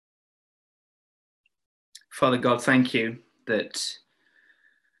Father God, thank you that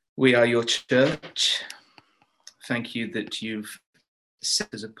we are your church. Thank you that you've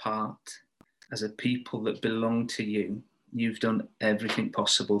set us apart as a people that belong to you. You've done everything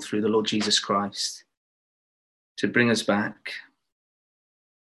possible through the Lord Jesus Christ to bring us back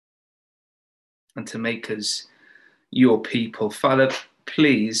and to make us your people. Father,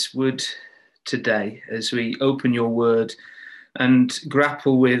 please would today, as we open your word and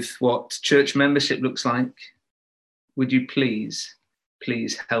grapple with what church membership looks like, would you please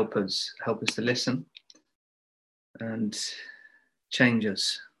help us to listen and change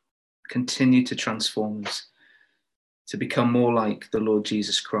us, continue to transform us to become more like the Lord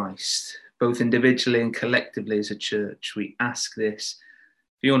Jesus Christ, both individually and collectively as a church. We ask this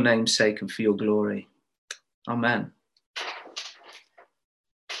for your name's sake and for your glory. Amen.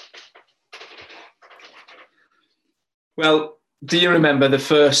 Well, do you remember the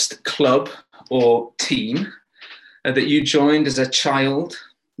first club or team that you joined as a child?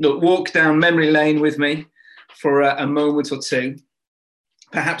 Look, walk down memory lane with me for a moment or two.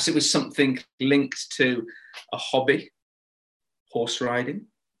 Perhaps it was something linked to a hobby, horse riding,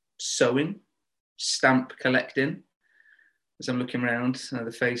 sewing, stamp collecting. As I'm looking around,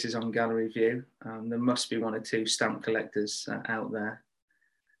 the faces on gallery view, there must be one or two stamp collectors out there.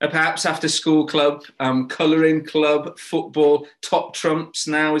 Perhaps after school club, colouring club, football. Top Trumps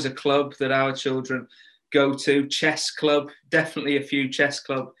now is a club that our children go to. Chess club, definitely a few chess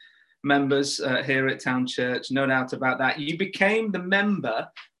club members here at Town Church, no doubt about that. You became the member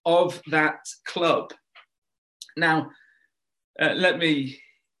of that club. Now, I'll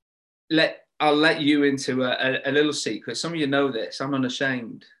let you into a little secret. Some of you know this. I'm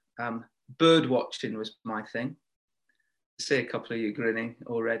unashamed. Bird watching was my thing. I see a couple of you grinning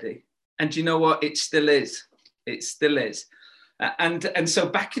already. And do you know what? It still is. It still is. And so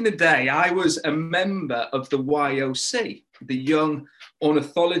back in the day, I was a member of the YOC, the Young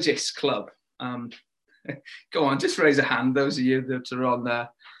Ornithologists Club. Go on, just raise a hand, those of you that are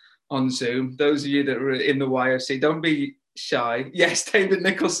on Zoom. Those of you that are in the YOC, don't be shy. Yes, David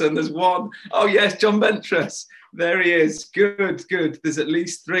Nicholson, there's one. Oh yes, John Ventress, there he is. Good. There's at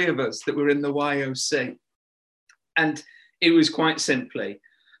least three of us that were in the YOC. And it was quite simply,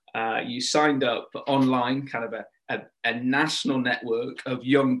 you signed up online, kind of a national network of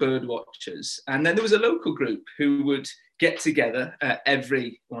young bird watchers. And then there was a local group who would get together I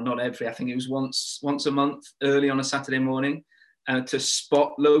think it was once a month, early on a Saturday morning, to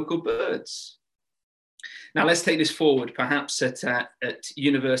spot local birds. Now let's take this forward, perhaps at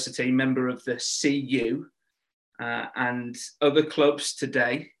university, member of the CU and other clubs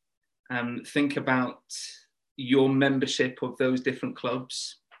today. Think about your membership of those different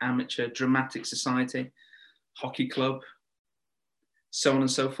clubs: amateur, dramatic society, hockey club, so on and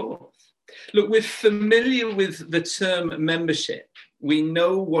so forth. Look, we're familiar with the term membership. We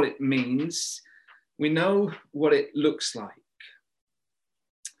know what it means. We know what it looks like.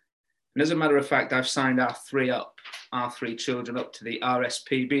 And as a matter of fact, I've signed our three children up to the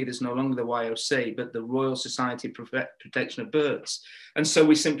RSPB. There's no longer the YOC, but the Royal Society Protection of Birds. And so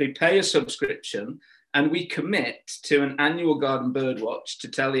we simply pay a subscription and we commit to an annual garden bird watch to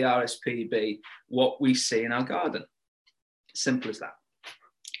tell the RSPB what we see in our garden. Simple as that.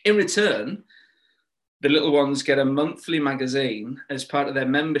 In return, the little ones get a monthly magazine as part of their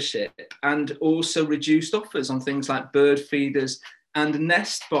membership and also reduced offers on things like bird feeders and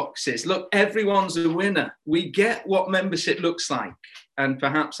nest boxes. Look, everyone's a winner. We get what membership looks like. And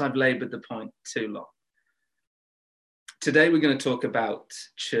perhaps I've laboured the point too long. Today, we're going to talk about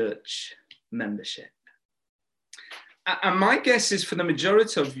church membership. And my guess is for the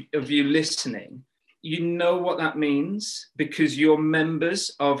majority of you listening, you know what that means because you're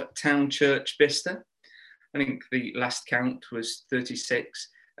members of Town Church Bicester. I think the last count was 36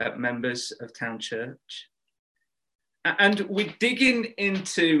 members of Town Church. And we're digging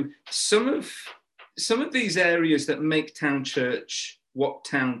into some of these areas that make Town Church what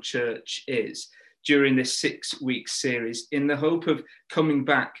Town Church is during this 6-week series in the hope of coming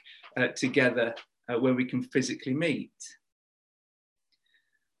back together where we can physically meet.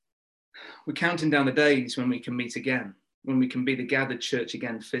 We're counting down the days when we can meet again, when we can be the gathered church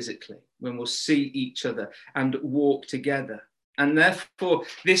again physically, when we'll see each other and walk together. And therefore,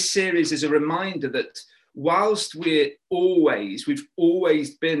 this series is a reminder that whilst we've always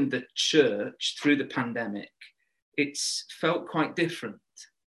been the church through the pandemic, it's felt quite different.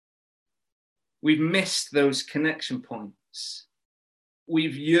 We've missed those connection points.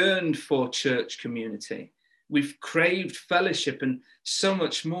 We've yearned for church community. We've craved fellowship and so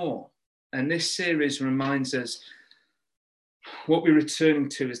much more. And this series reminds us what we're returning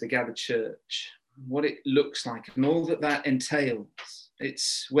to as the gathered church. what it looks like, and all that that entails.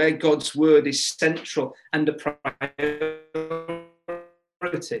 It's where God's word is central and a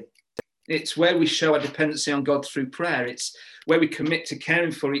priority. It's where we show our dependency on God through prayer. It's where we commit to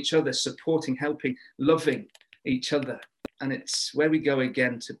caring for each other, supporting, helping, loving each other. And it's where we go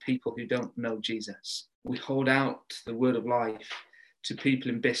again to people who don't know Jesus. We hold out the word of life to people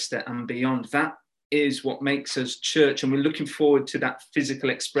in Bicester and beyond. That is what makes us church. And we're looking forward to that physical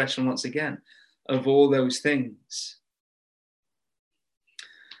expression once again of all those things.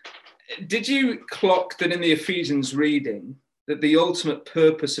 Did you clock that in the Ephesians reading, that the ultimate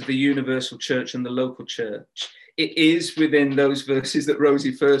purpose of the universal church and the local church, it is within those verses that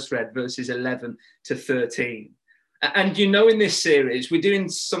Rosie first read, verses 11 to 13. And you know, in this series, we're doing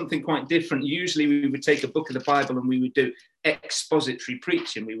something quite different. Usually we would take a book of the Bible and we would do expository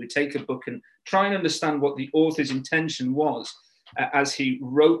preaching. We would take a book and try and understand what the author's intention was as he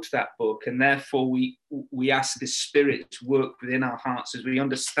wrote that book. And therefore we ask the Spirit to work within our hearts as we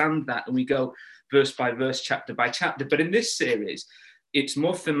understand that, and we go verse by verse, chapter by chapter. But in this series, it's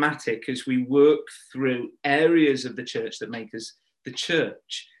more thematic as we work through areas of the church that make us the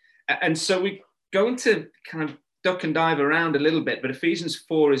church. And so we're going to kind of duck and dive around a little bit, but Ephesians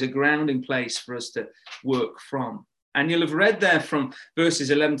 4 is a grounding place for us to work from. And you'll have read there from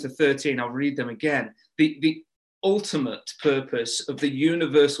verses 11 to 13, I'll read them again, the ultimate purpose of the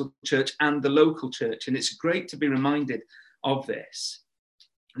universal church and the local church. And it's great to be reminded of this.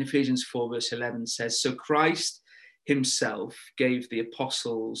 And Ephesians 4 verse 11 says, "So Christ himself gave the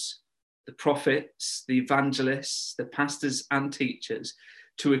apostles, the prophets, the evangelists, the pastors and teachers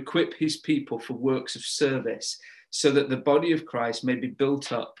to equip his people for works of service, so that the body of Christ may be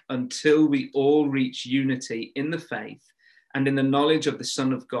built up until we all reach unity in the faith and in the knowledge of the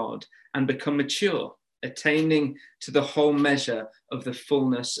Son of God and become mature, attaining to the whole measure of the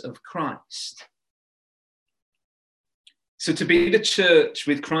fullness of Christ." So to be the church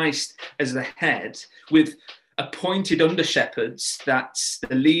with Christ as the head, with appointed under-shepherds, that's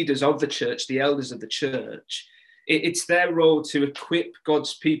the leaders of the church, the elders of the church, it's their role to equip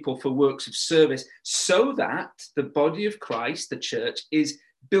God's people for works of service so that the body of Christ, the church, is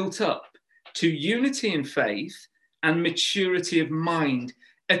built up to unity in faith and maturity of mind,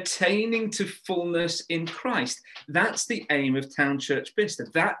 attaining to fullness in Christ. That's the aim of Town Church Bicester.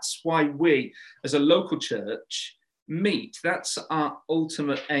 That's why we, as a local church, meet. That's our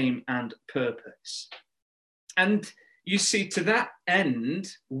ultimate aim and purpose. And you see, to that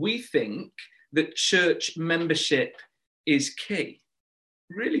end, we think that church membership is key,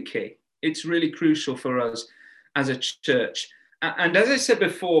 really key. It's really crucial for us as a church. And as I said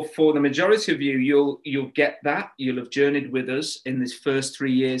before, for the majority of you, you'll get that. You'll have journeyed with us in these first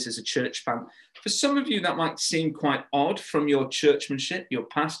 3 years as a church fan. For some of you, that might seem quite odd from your churchmanship, your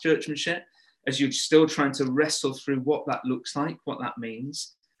past churchmanship, as you're still trying to wrestle through what that looks like, what that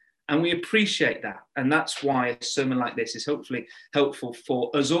means. And we appreciate that. And that's why a sermon like this is hopefully helpful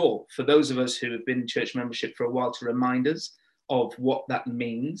for us all, for those of us who have been in church membership for a while, to remind us of what that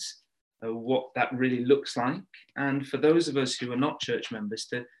means, what that really looks like. And for those of us who are not church members,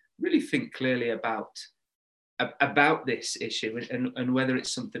 to really think clearly about this issue and whether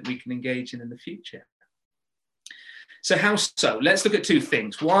it's something we can engage in the future. So how so? Let's look at two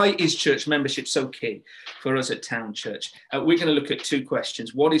things. Why is church membership so key for us at Town Church? We're going to look at two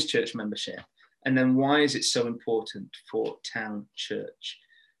questions. What is church membership? And then why is it so important for Town Church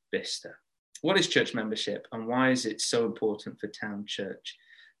Bicester? What is church membership and why is it so important for Town Church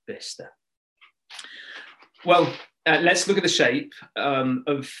Bicester? Well, let's look at the shape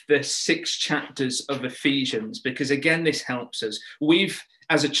of the 6 chapters of Ephesians, because again, this helps us. We've,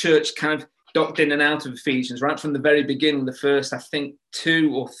 as a church, kind of docked in and out of Ephesians right from the very beginning. The first, I think,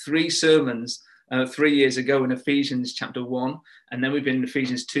 2 or 3 sermons 3 years ago in Ephesians chapter 1, and then we've been in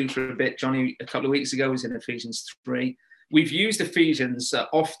Ephesians 2 for a bit. Johnny, a couple of weeks ago, was in Ephesians 3. We've used Ephesians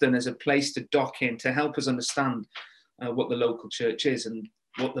often as a place to dock in to help us understand what the local church is and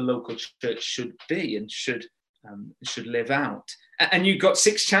what the local church should be and should live out. And you've got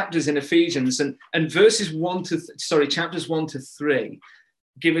 6 chapters in Ephesians, and chapters 1 to 3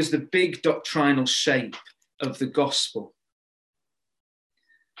 give us the big doctrinal shape of the gospel.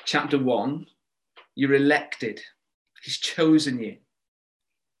 Chapter 1, you're elected. He's chosen you.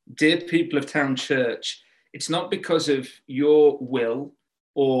 Dear people of Town Church, it's not because of your will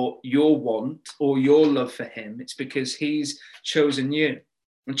or your want or your love for him. It's because he's chosen you.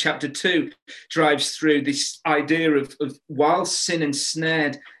 And chapter 2 drives through this idea of while sin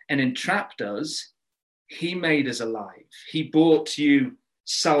ensnared and entrapped us, he made us alive. He brought you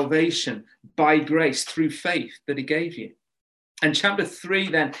salvation by grace through faith that he gave you. And chapter 3,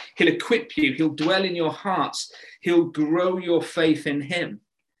 then, he'll equip you, he'll dwell in your hearts, he'll grow your faith in him.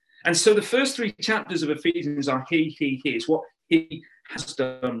 And so the first 3 chapters of Ephesians are he. It's what he has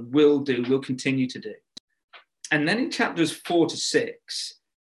done, will do, will continue to do. And then in chapters 4 to 6,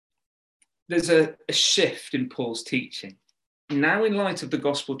 there's a shift in Paul's teaching. Now, in light of the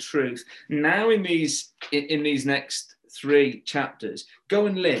gospel truth, now in these next 3 chapters, go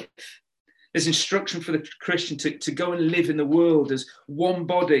and live. There's instruction for the Christian to go and live in the world as one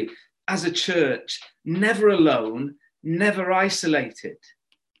body, as a church, never alone, never isolated.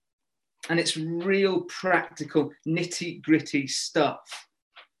 And it's real practical, nitty-gritty stuff.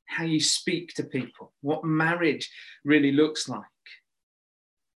 How you speak to people, what marriage really looks like.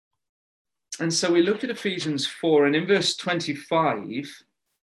 And so we look at Ephesians 4, and in verse 25,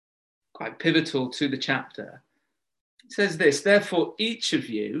 quite pivotal to the chapter, it says this: therefore, each of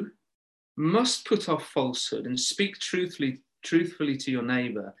you must put off falsehood and speak truthfully to your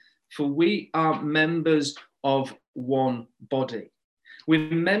neighbour, for we are members of one body.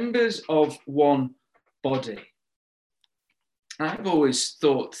 We're members of one body. I've always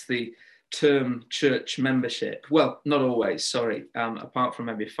thought the term church membership, well, not always, sorry, apart from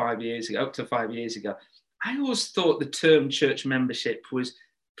maybe 5 years ago, up to 5 years ago, I always thought the term church membership was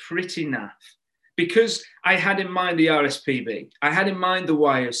pretty naff, because I had in mind the RSPB, I had in mind the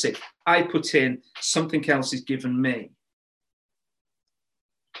YOC, I put in something else is given me.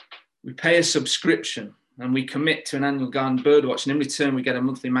 We pay a subscription and we commit to an annual garden birdwatch, and in return we get a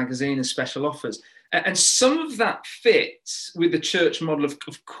monthly magazine and special offers. And some of that fits with the church model, of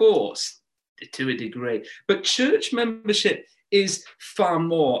course, to a degree. But church membership is far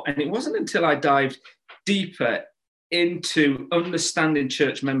more. And it wasn't until I dived deeper into understanding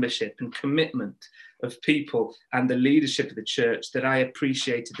church membership and commitment of people and the leadership of the church that I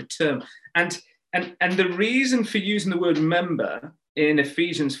appreciated the term. And the reason for using the word member in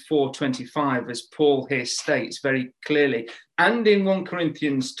Ephesians 4:25, as Paul here states very clearly, and in 1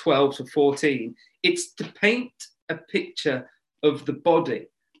 Corinthians 12 to 14, it's to paint a picture of the body.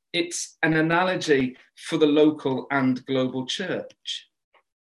 It's an analogy for the local and global church.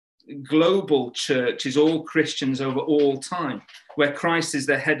 Global church is all Christians over all time, where Christ is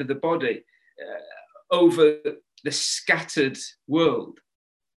the head of the body, over the scattered world.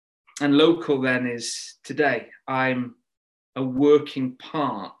 And local then is today. I'm a working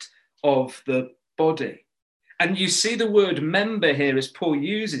part of the body. And you see the word member here as Paul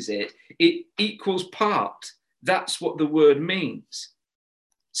uses it, it equals part. That's what the word means.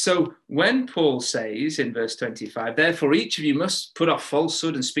 So when Paul says in verse 25, therefore each of you must put off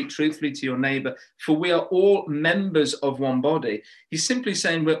falsehood and speak truthfully to your neighbour, for we are all members of one body, he's simply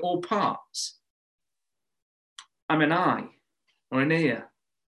saying we're all parts. I'm an eye or an ear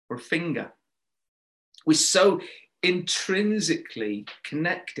or a finger. We're so intrinsically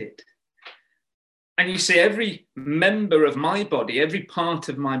connected. And you see, every member of my body, every part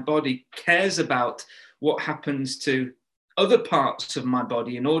of my body cares about what happens to other parts of my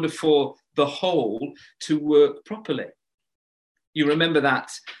body in order for the whole to work properly. You remember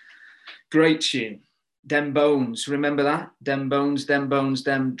that great tune, Dem Bones, remember that? Dem bones,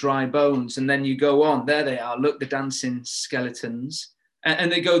 dem dry bones. And then you go on, there they are, look, the dancing skeletons.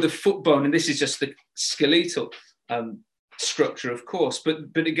 And they go the foot bone, and this is just the skeletal structure, of course, but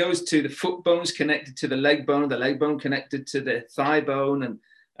it goes to the foot bones connected to the leg bone connected to the thigh bone,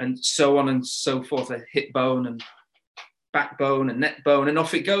 and so on and so forth, the hip bone and backbone and neck bone, and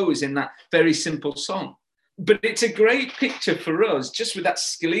off it goes in that very simple song. But it's a great picture for us, just with that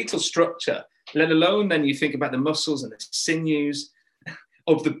skeletal structure, let alone then you think about the muscles and the sinews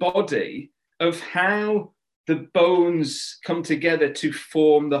of the body, of how the bones come together to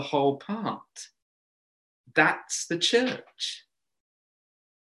form the whole part. That's the church.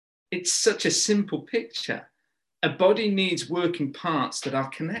 It's such a simple picture. A body needs working parts that are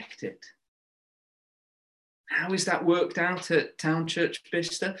connected. How is that worked out at Town Church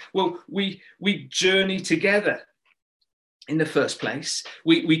Bicester? Well, we journey together in the first place.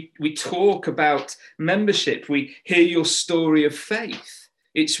 We talk about membership. We hear your story of faith.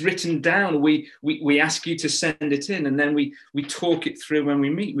 It's written down. We ask you to send it in, and then we talk it through when we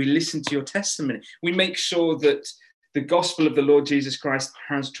meet. We listen to your testimony. We make sure that the gospel of the Lord Jesus Christ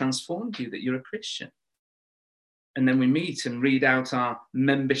has transformed you, that you're a Christian. And then we meet and read out our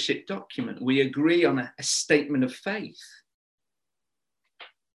membership document. We agree on a statement of faith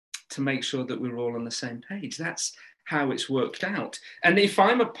to make sure that we're all on the same page. That's how it's worked out. And if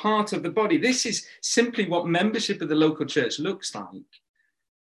I'm a part of the body, this is simply what membership of the local church looks like.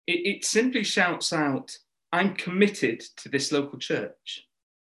 It simply shouts out, I'm committed to this local church.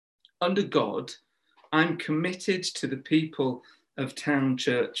 Under God, I'm committed to the people of Town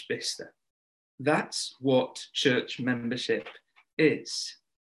Church Bicester. That's what church membership is.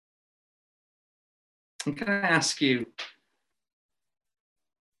 And can I ask you,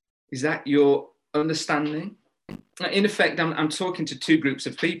 is that your understanding? In effect, I'm talking to two groups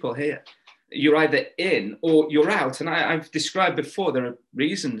of people here. You're either in or you're out. And I've described before, there are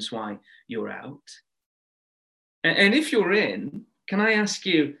reasons why you're out. And if you're in, can I ask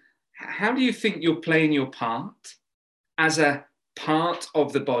you, how do you think you're playing your part as a part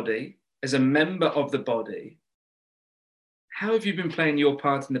of the body, as a member of the body? How have you been playing your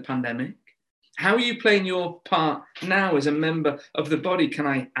part in the pandemic? How are you playing your part now as a member of the body? Can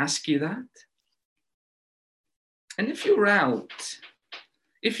I ask you that? And if you're out,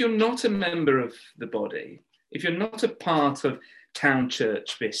 if you're not a member of the body, if you're not a part of Town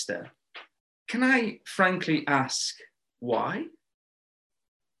Church Bicester, can I frankly ask why?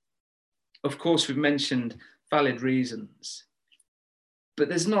 Of course, we've mentioned valid reasons, but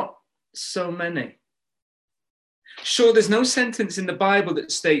there's not so many. Sure, there's no sentence in the Bible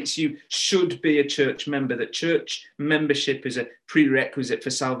that states you should be a church member, that church membership is a prerequisite for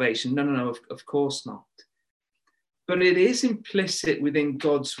salvation. No, of course not. But it is implicit within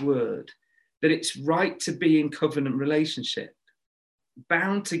God's word that it's right to be in covenant relationship,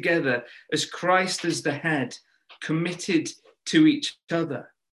 bound together as Christ as the head, committed to each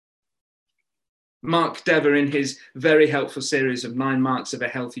other. Mark Dever, in his very helpful series of 9 Marks of a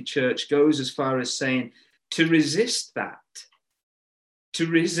Healthy Church, goes as far as saying, to resist that, to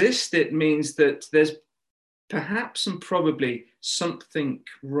resist it means that there's perhaps and probably something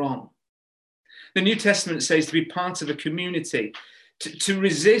wrong. The New Testament says to be part of a community. To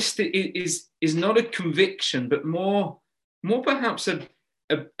resist it is not a conviction, but more perhaps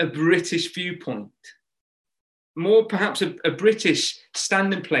a British viewpoint, more perhaps a British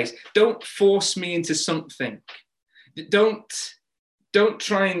standing place. Don't force me into something. Don't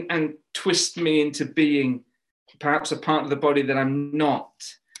try and twist me into being perhaps a part of the body that I'm not.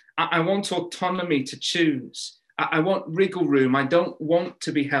 I want autonomy to choose. I want wriggle room. I don't want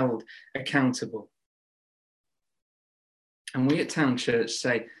to be held accountable. And we at Town Church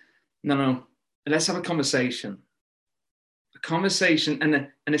say, no, let's have a conversation and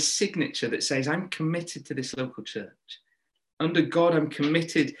a signature that says, I'm committed to this local church. Under God, I'm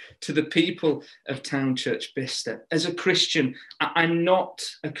committed to the people of Town Church Bicester. As a Christian, I'm not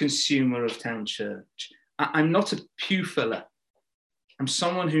a consumer of Town Church. I'm not a pew filler. I'm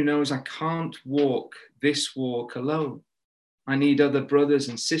someone who knows I can't walk this walk alone. I need other brothers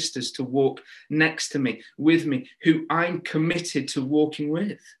and sisters to walk next to me, with me, who I'm committed to walking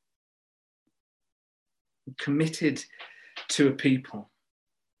with. I'm committed to a people.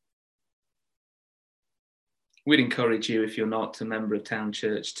 We'd encourage you, if you're not a member of Town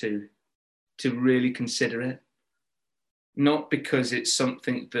Church, to really consider it. Not because it's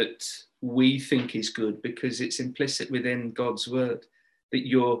something that we think is good, because it's implicit within God's word that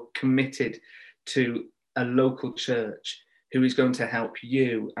you're committed to a local church who is going to help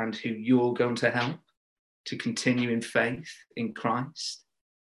you and who you're going to help to continue in faith in Christ.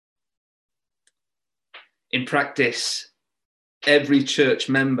 In practice, every church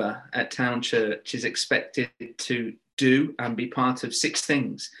member at Town Church is expected to do and be part of 6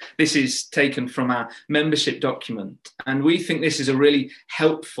 things. This is taken from our membership document, and we think this is a really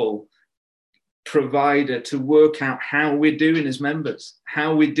helpful provider to work out how we're doing as members,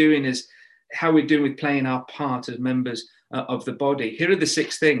 how we're doing with playing our part as members of the body. Here are the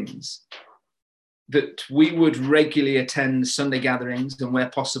 6 things: that we would regularly attend Sunday gatherings and, where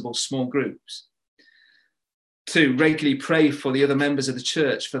possible, small groups. 2, regularly pray for the other members of the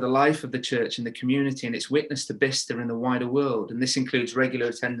church, for the life of the church in the community and its witness to Bicester and the wider world. And this includes regular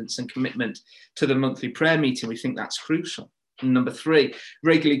attendance and commitment to the monthly prayer meeting. We think that's crucial. And number 3,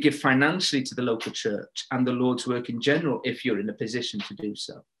 regularly give financially to the local church and the Lord's work in general, if you're in a position to do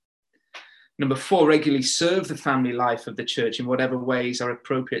so. Number 4, regularly serve the family life of the church in whatever ways are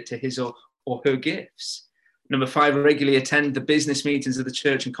appropriate to his or her gifts. Number 5, regularly attend the business meetings of the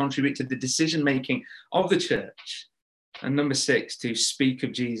church and contribute to the decision-making of the church. And number 6, to speak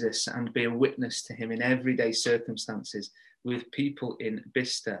of Jesus and be a witness to him in everyday circumstances with people in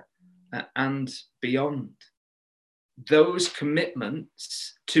Bicester and beyond. Those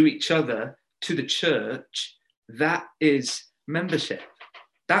commitments to each other, to the church, that is membership.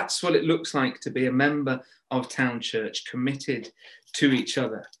 That's what it looks like to be a member of Town Church, committed to each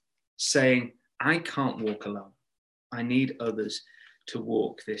other, saying, I can't walk alone. I need others to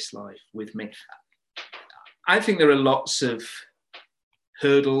walk this life with me. I think there are lots of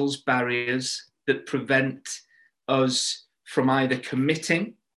hurdles, barriers that prevent us from either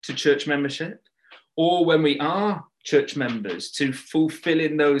committing to church membership or when we are church members, to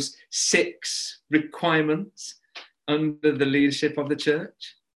fulfilling those 6 requirements under the leadership of the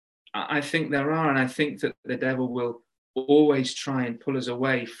church? I think there are, and I think that the devil will always try and pull us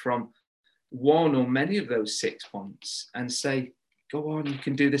away from one or many of those 6 points and say, go on, you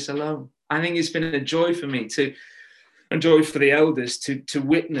can do this alone. I think it's been a joy for me and joy for the elders to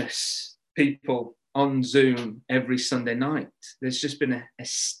witness people on Zoom every Sunday night. There's just been a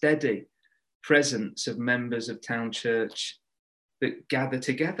steady presence of members of Town Church that gather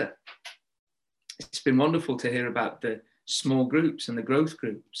together. It's been wonderful to hear about the small groups and the growth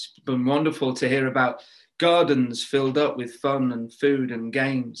groups. It's been wonderful to hear about gardens filled up with fun and food and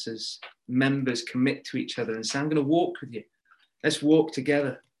games as members commit to each other and say, I'm going to walk with you. Let's walk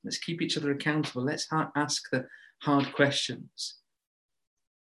together. Let's keep each other accountable. Let's ask the hard questions.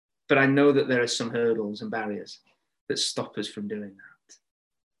 But I know that there are some hurdles and barriers that stop us from doing that.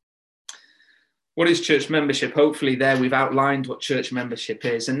 What is church membership? Hopefully there we've outlined what church membership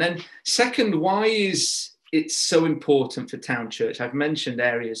is. And then second, why is it so important for Town Church? I've mentioned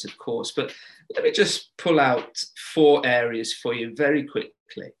areas, of course, but let me just pull out 4 areas for you very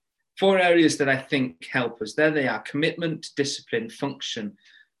quickly. 4 areas that I think help us. There they are: commitment, discipline, function,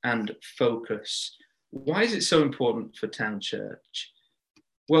 and focus. Why is it so important for Town Church?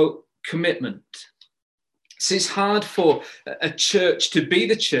 Well, commitment. So it's hard for a church to be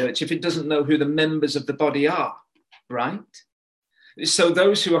the church if it doesn't know who the members of the body are, right? So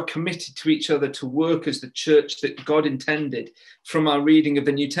those who are committed to each other to work as the church that God intended from our reading of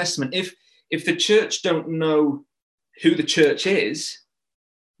the New Testament. If the church don't know who the church is,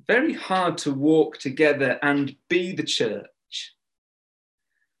 very hard to walk together and be the church.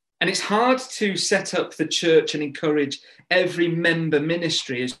 And it's hard to set up the church and encourage every member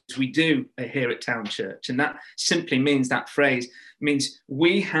ministry as we do here at Town Church. And that simply means, that phrase means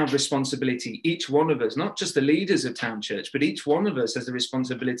we have responsibility, each one of us, not just the leaders of Town Church, but each one of us has a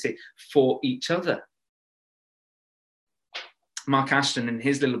responsibility for each other. Mark Ashton, in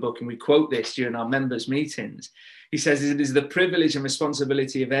his little book, and we quote this during our members' meetings, he says, it is the privilege and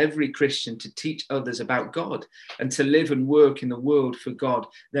responsibility of every Christian to teach others about God and to live and work in the world for God.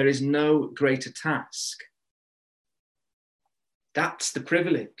 There is no greater task. That's the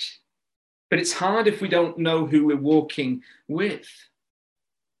privilege. But it's hard if we don't know who we're walking with.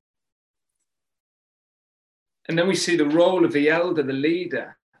 And then we see the role of the elder, the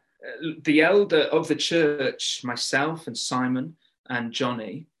leader. The elder of the church, myself and Simon and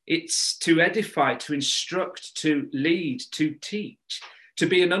Johnny, it's to edify, to instruct, to lead, to teach, to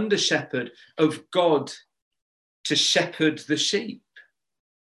be an under shepherd of God, to shepherd the sheep.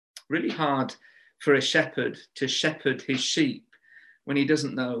 Really hard for a shepherd to shepherd his sheep when he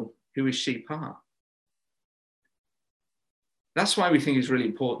doesn't know who his sheep are. That's why we think it's really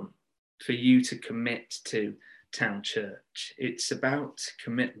important for you to commit to Town Church. It's about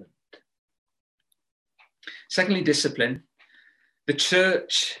commitment. Secondly, discipline. The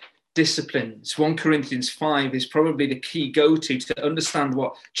church disciplines. 1 Corinthians 5 is probably the key go-to to understand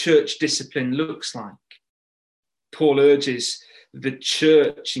what church discipline looks like. Paul urges the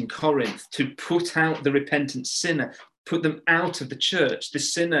church in Corinth to put out the repentant sinner, put them out of the church, the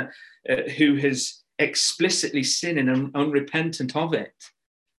sinner who has explicitly sinned and unrepentant of it.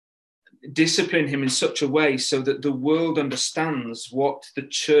 Discipline him in such a way so that the world understands what the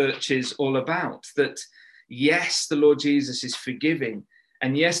church is all about, that yes, the Lord Jesus is forgiving,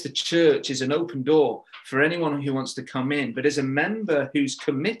 and yes, the church is an open door for anyone who wants to come in, but as a member who's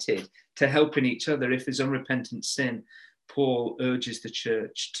committed to helping each other if there's unrepentant sin, Paul urges the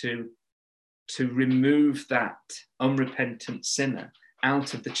church to remove that unrepentant sinner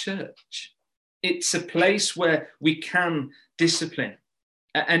out of the church. It's a place where we can discipline,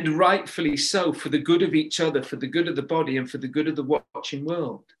 and rightfully so, for the good of each other, for the good of the body, and for the good of the watching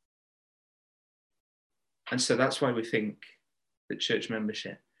world. And so that's why we think that church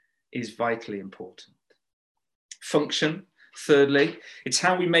membership is vitally important. Function, thirdly, it's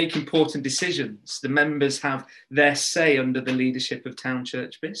how we make important decisions. The members have their say under the leadership of Town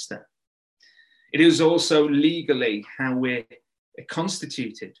Church Bicester. It is also legally how we're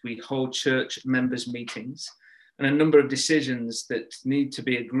constituted. We hold church members' meetings, and a number of decisions that need to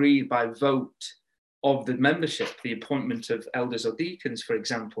be agreed by vote of the membership. The appointment of elders or deacons, for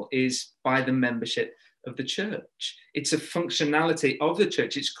example, is by the membership of the church. It's a functionality of the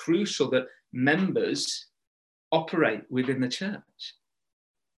church. It's crucial that members operate within the church.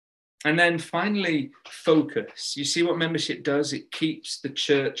 And then finally, focus. You see what membership does? It keeps the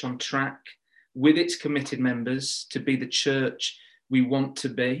church on track with its committed members to be the church we want to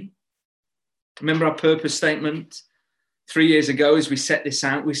be. Remember our purpose statement? 3 years ago, as we set this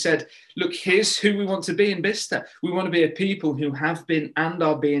out, we said, look, here's who we want to be in Bicester. We want to be a people who have been and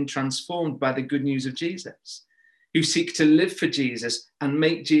are being transformed by the good news of Jesus, who seek to live for Jesus and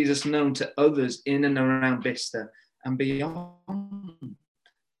make Jesus known to others in and around Bicester and beyond.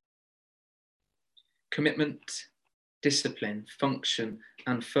 Commitment, discipline, function,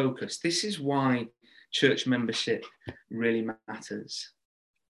 and focus. This is why church membership really matters.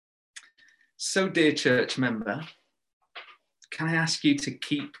 So, dear church member, can I ask you to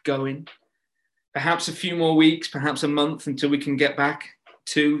keep going? Perhaps a few more weeks, perhaps a month until we can get back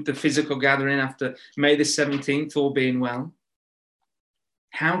to the physical gathering after May the 17th, all being well.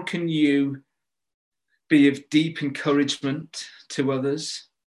 How can you be of deep encouragement to others?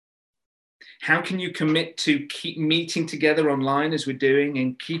 How can you commit to keep meeting together online as we're doing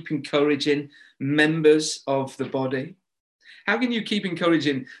and keep encouraging members of the body? How can you keep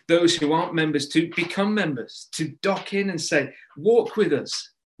encouraging those who aren't members to become members, to dock in and say, walk with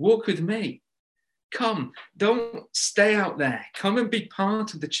us, walk with me. Come, don't stay out there. Come and be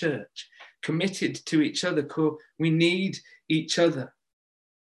part of the church, committed to each other. We need each other.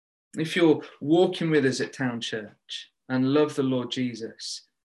 If you're walking with us at Town Church and love the Lord Jesus,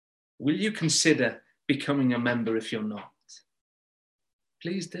 will you consider becoming a member if you're not?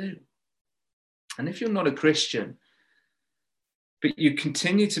 Please do. And if you're not a Christian, but you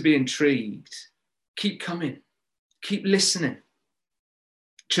continue to be intrigued, keep coming, keep listening.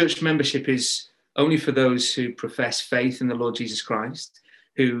 Church membership is only for those who profess faith in the Lord Jesus Christ,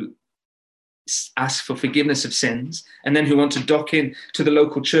 who ask for forgiveness of sins, and then who want to dock in to the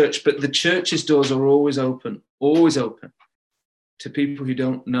local church. But the church's doors are always open to people who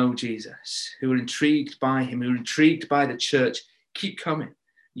don't know Jesus, who are intrigued by him, who are intrigued by the church. Keep coming.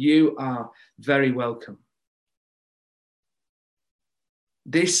 You are very welcome.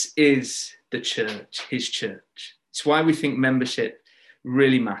 This is the church, his church. It's why we think membership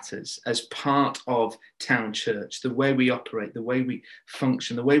really matters as part of Town Church, the way we operate, the way we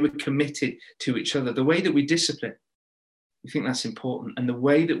function, the way we're committed to each other, the way that we discipline. We think that's important. And the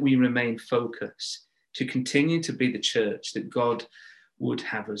way that we remain focused to continue to be the church that God would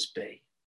have us be.